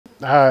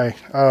Hi,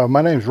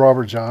 my name is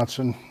Robert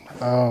Johnson.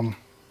 Um,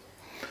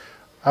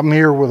 I'm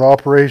here with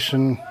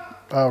Operation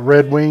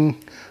Red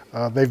Wing.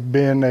 They've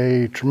been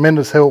a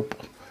tremendous help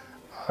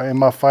in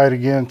my fight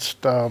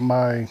against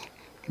my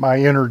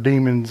inner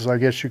demons, I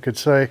guess you could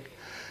say.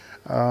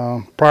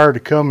 Prior to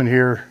coming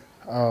here,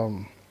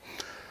 um,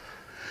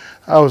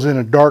 I was in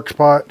a dark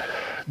spot,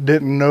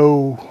 didn't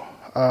know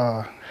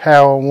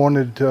how I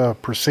wanted to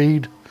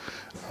proceed.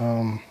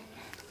 Um,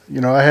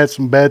 I had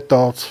some bad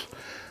thoughts,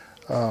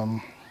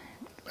 um,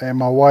 and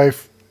my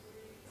wife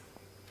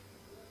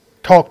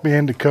talked me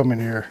into coming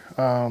here.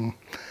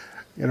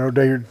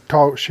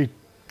 She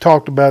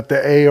talked about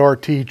the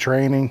ART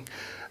training,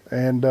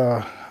 and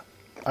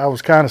I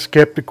was kind of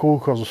skeptical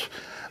because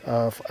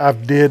I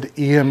did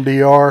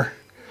EMDR,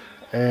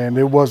 and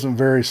it wasn't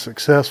very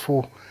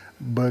successful.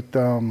 But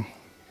the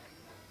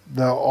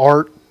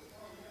ART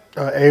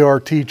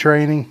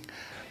training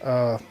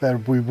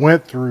that we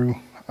went through,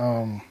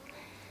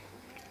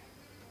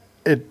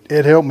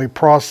 it helped me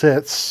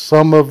process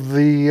some of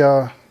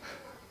the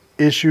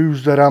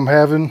issues that I'm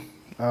having,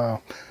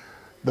 the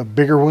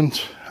bigger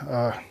ones.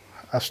 I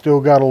still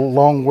got a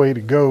long way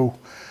to go,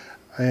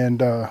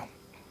 and I'm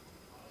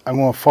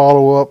going to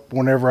follow up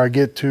whenever I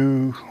get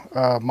to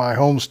my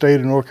home state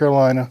of North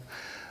Carolina,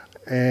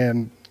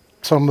 and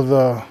some of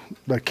the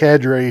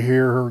cadre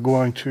here are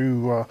going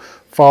to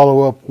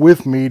follow up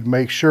with me to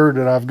make sure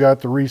that I've got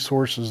the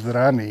resources that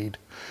I need.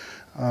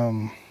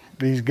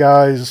 These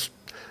guys,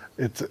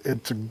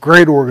 it's a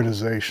great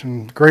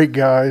organization, great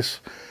guys.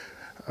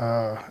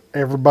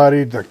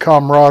 Everybody, the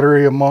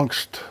camaraderie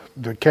amongst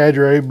the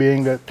cadre,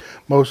 being that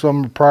most of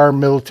them are prior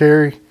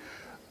military,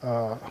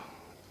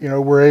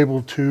 we're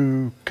able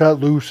to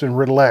cut loose and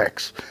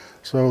relax.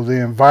 So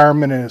the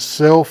environment in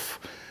itself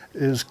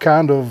is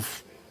kind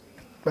of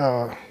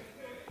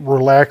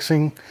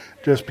relaxing,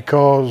 just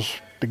because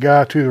the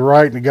guy to the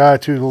right and the guy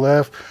to the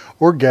left,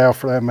 or gal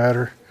for that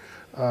matter,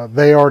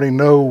 they already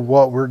know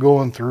what we're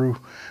going through,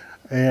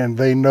 and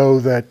they know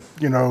that,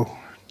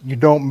 you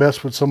don't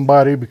mess with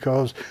somebody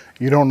because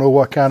you don't know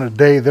what kind of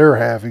day they're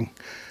having,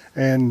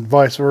 and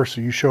vice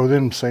versa. You show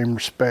them the same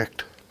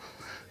respect.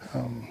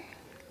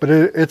 But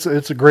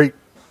it's a great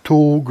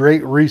tool,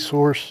 great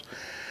resource,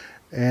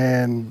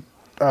 and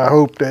I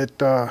hope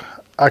that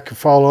I can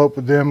follow up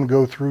with them and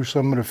go through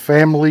some of the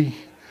family.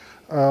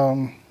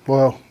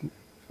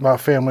 My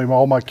family,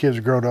 all my kids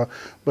are grown up,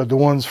 but the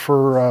ones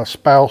for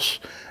spouse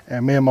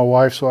and me and my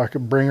wife, so I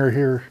could bring her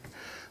here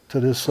to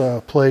this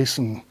place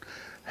and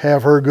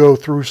have her go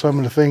through some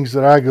of the things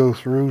that I go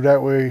through.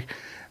 That way,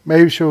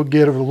 maybe she'll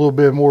get a little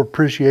bit more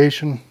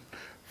appreciation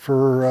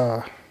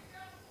for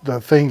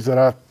the things that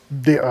I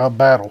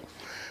battle.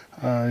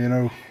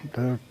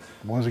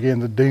 Once again,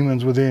 the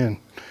demons within.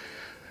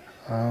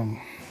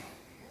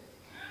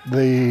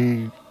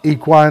 The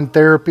equine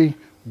therapy,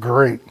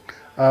 great.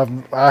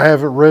 I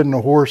haven't ridden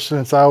a horse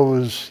since I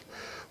was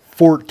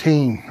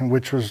 14,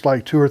 which was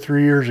like 2 or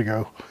 3 years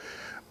ago.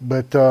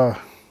 But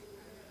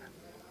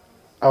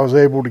I was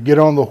able to get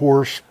on the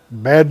horse,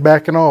 bad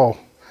back and all,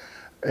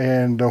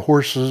 and the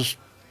horses,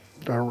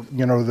 they're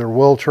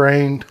well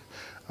trained.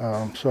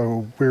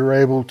 So we were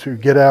able to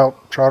get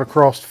out, trot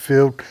across the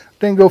field.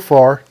 Didn't go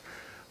far,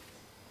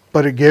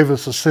 but it gave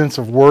us a sense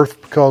of worth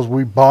because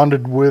we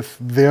bonded with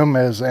them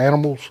as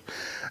animals.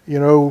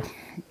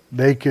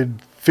 They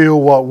could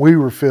feel what we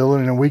were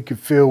feeling, and we could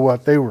feel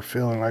what they were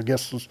feeling. I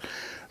guess is the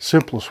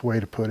simplest way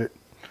to put it.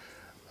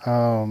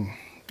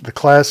 The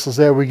classes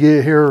that we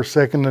get here are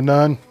second to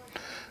none.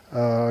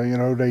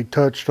 They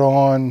touched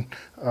on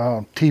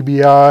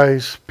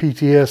TBIs,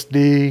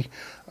 PTSD.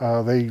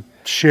 They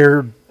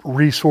shared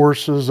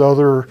resources,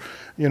 other,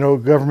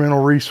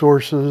 governmental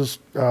resources,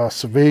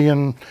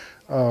 civilian,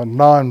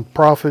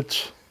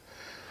 non-profits.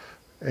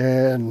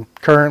 And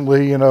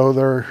currently,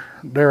 they're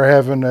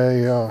having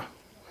a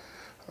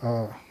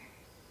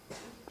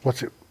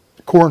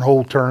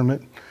cornhole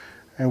tournament,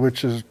 and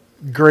which is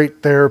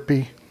great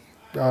therapy,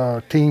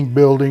 team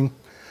building.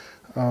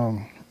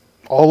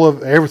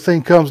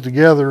 Everything comes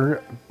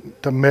together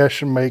to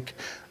mesh and make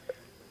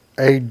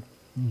a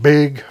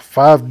big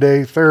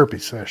 5-day therapy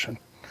session.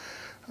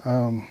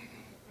 I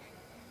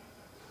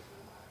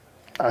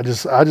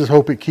just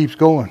hope it keeps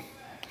going.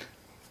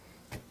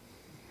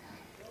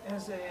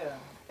 As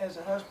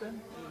a husband,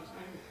 you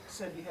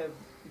said you have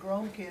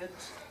grown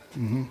kids,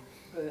 Mm-hmm.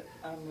 but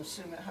I'm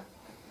assuming,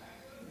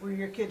 were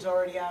your kids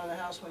already out of the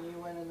house when you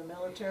went in the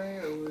military,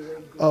 or were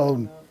they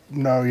growing up?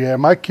 No, yeah,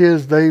 my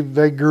kids,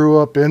 they grew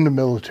up in the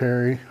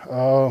military.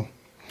 I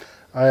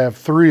have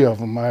 3 of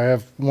them. I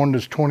have one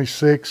that's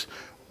 26,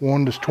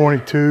 one that's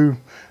 22,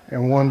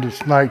 and one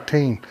that's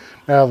 19.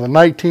 Now, the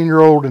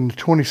 19-year-old and the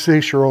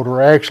 26-year-old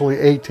are actually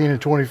 18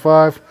 and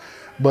 25,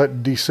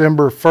 but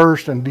December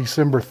 1st and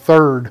December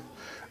 3rd,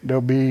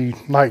 they'll be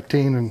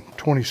 19 and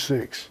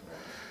 26.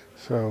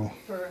 So.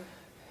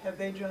 Have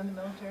they joined the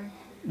military?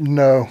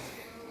 No,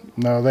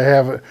 they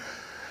haven't.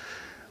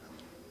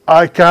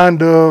 I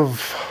kind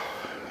of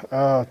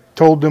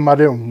told them I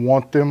didn't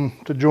want them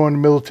to join the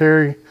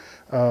military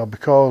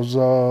because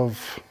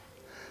of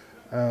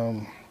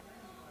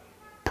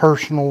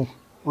personal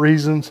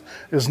reasons.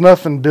 It's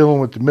nothing dealing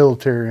with the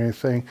military or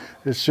anything.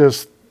 It's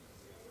just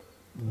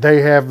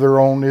they have their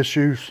own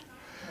issues.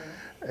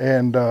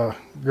 And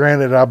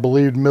granted, I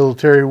believe the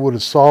military would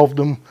have solved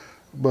them,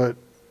 but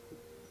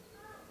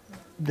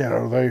you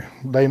know,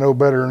 they know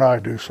better than I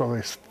do, so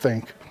they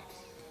think.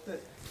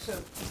 So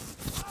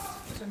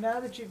now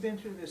that you've been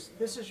through this,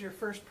 this is your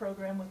first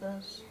program with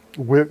us?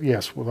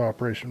 Yes, with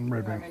Operation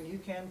Red Wing. I mean, you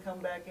can come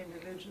back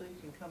individually,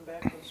 you can come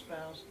back with a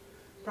spouse.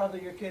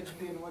 Probably your kids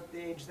being what the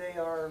age they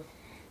are.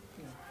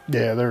 You know.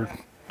 Yeah, they're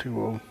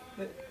too old.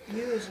 But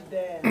you as a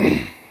dad,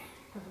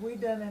 have we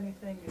done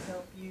anything to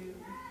help you?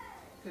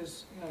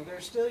 Because, you know,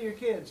 they're still your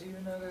kids,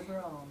 even though they're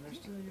grown. They're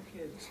still your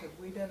kids. Have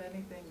we done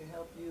anything to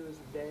help you as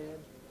a dad?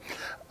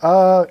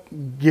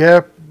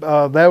 Yeah,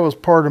 that was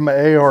part of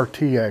my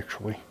ART,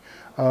 actually.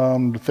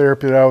 The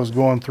therapy that I was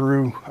going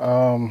through.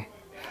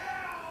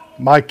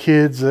 My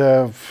kids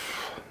have,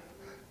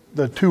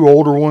 the two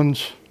older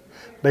ones,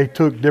 they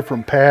took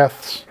different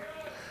paths,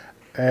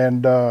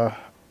 and I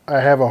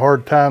have a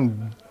hard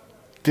time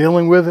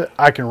dealing with it.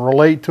 I can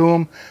relate to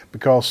them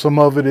because some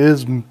of it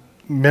is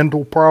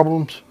mental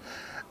problems,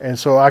 and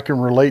so I can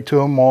relate to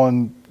them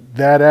on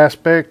that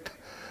aspect.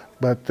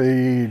 But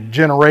the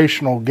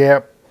generational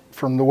gap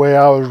from the way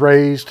I was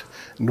raised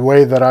and the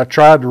way that I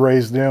tried to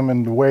raise them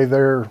and the way they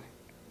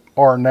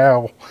are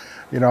now,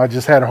 you know, I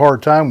just had a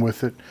hard time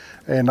with it.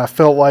 And I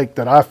felt like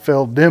that I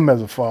failed them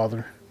as a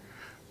father.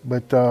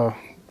 But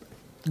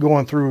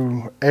going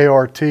through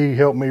ART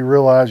helped me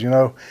realize, you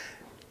know,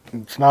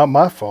 it's not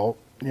my fault.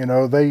 You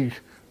know,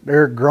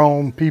 they're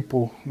grown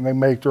people and they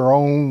make their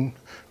own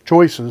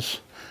choices.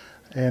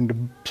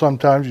 And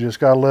sometimes you just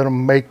got to let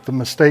them make the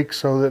mistakes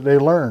so that they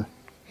learn.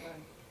 Right.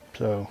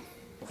 So.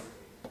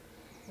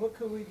 What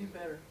could we do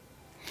better?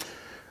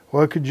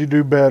 What could you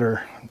do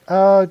better?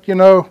 You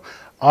know,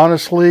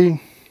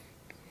 honestly,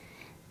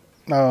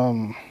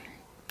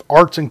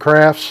 arts and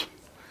crafts.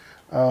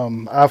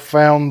 I've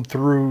found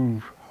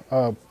through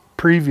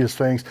previous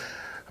things.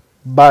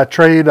 By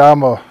trade,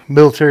 I'm a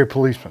military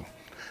policeman.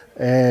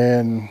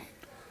 And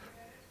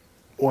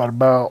what,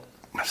 about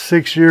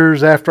 6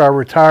 years after I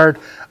retired,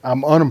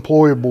 I'm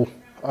unemployable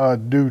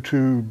due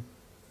to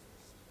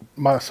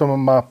some of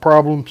my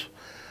problems.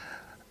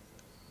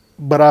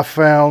 But I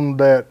found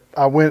that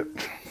I was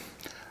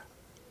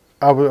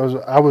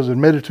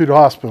admitted to the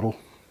hospital,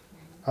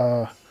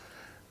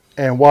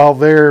 and while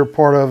there,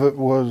 part of it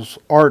was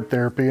art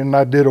therapy, and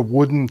I did a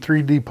wooden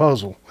 3D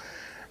puzzle,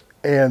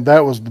 and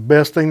that was the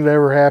best thing that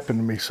ever happened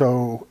to me.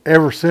 So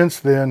ever since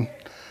then,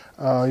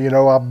 you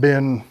know, I've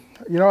been,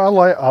 you know, I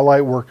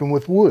like working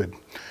with wood,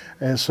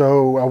 and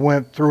so I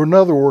went through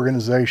another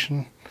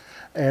organization,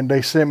 and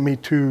they sent me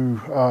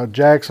to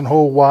Jackson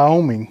Hole,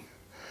 Wyoming.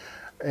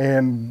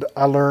 And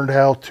I learned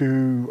how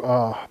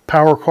to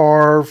power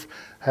carve,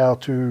 how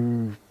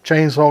to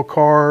chainsaw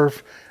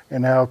carve,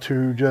 and how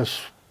to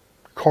just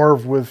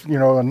carve with, you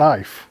know, a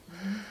knife.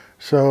 Mm-hmm.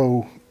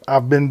 So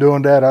I've been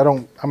doing that.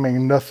 I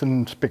mean,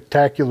 nothing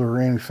spectacular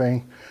or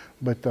anything,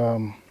 but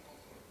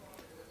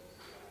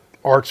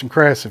arts and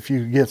crafts. If you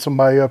could get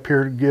somebody up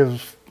here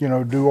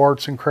to do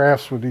arts and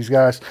crafts with these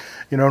guys,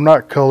 you know,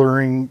 not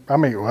coloring. I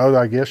mean, well,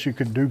 I guess you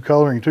could do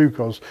coloring too,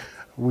 because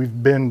we've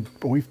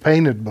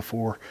painted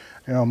before.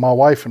 You know, my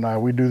wife and I,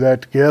 we do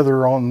that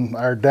together on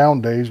our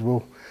down days.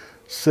 We'll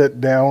sit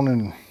down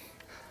and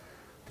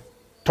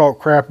talk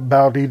crap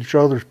about each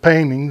other's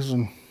paintings,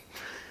 and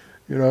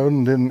you know,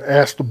 and then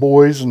ask the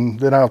boys, and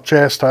then I'll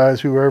chastise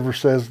whoever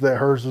says that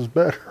hers is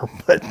better.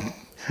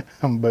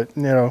 But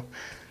you know,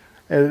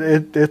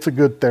 it's a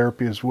good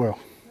therapy as well.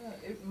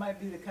 It might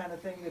be the kind of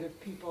thing that if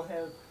people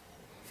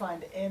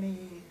find any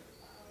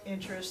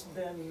interest,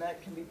 then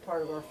that can be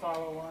part of our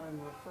follow-on and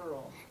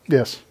referral.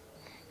 Yes,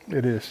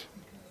 it is.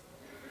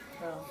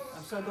 Well,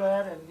 I'm so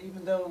glad, and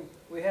even though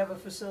we have a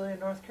facility in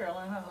North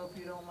Carolina, I hope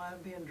you don't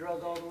mind being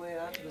drugged all the way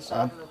out to the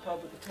Sovereign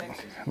Republic of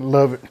Texas.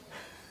 Love it.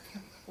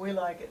 We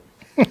like it.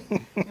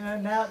 You know,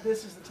 now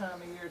this is the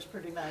time of year, it's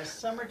pretty nice.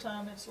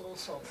 Summertime, it's a little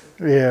sultry.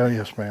 Yeah,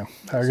 yes, ma'am.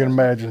 I can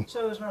imagine.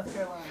 So is North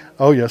Carolina.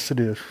 Oh, yes,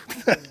 it is.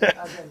 I've been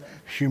there.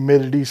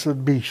 Humidity's a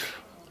beast.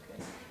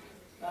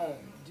 Okay.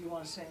 Do you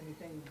want to say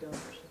anything to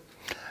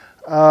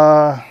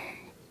donors?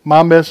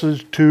 My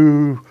message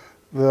to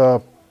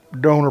the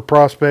donor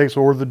prospects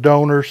or the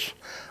donors,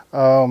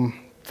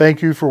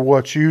 thank you for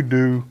what you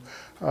do.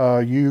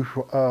 You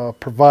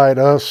provide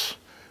us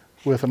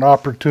with an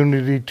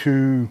opportunity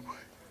to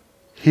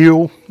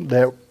heal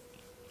that,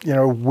 you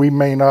know, we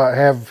may not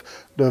have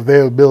the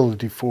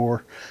availability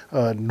for.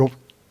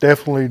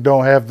 Definitely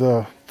don't have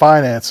the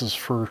finances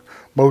for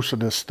most of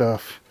this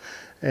stuff,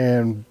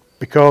 and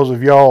because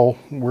of y'all,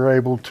 we're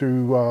able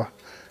to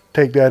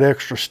take that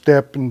extra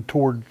step and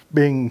toward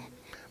being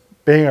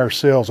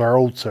ourselves, our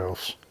old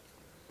selves.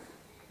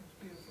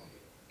 Beautiful.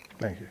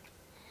 Thank you.